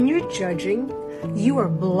When you're judging, you are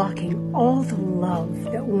blocking all the love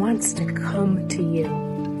that wants to come to you.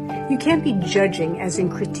 You can't be judging as in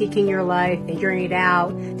critiquing your life, figuring it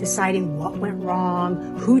out, deciding what went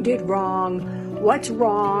wrong, who did wrong, what's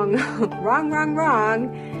wrong, wrong,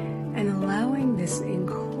 and allowing this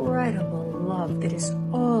incredible love that is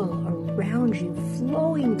all around you,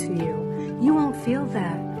 flowing to you. You won't feel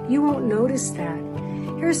that. You won't notice that.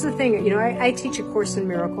 Here's the thing, I teach a course in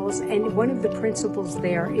miracles, and one of the principles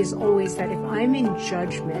there is always that if I'm in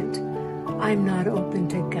judgment, I'm not open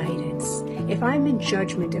to guidance. If I'm in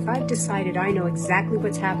judgment, if I've decided I know exactly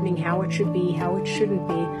what's happening, how it should be, how it shouldn't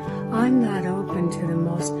be, I'm not open to the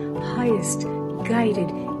most highest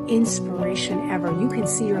guided inspiration ever. You can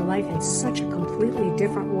see your life in such a completely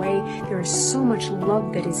different way. There is so much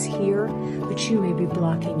love that is here, but you may be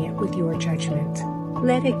blocking it with your judgment.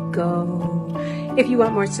 Let it go. If you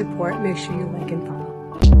want more support, make sure you like and follow.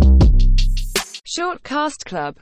 Shortcast Club.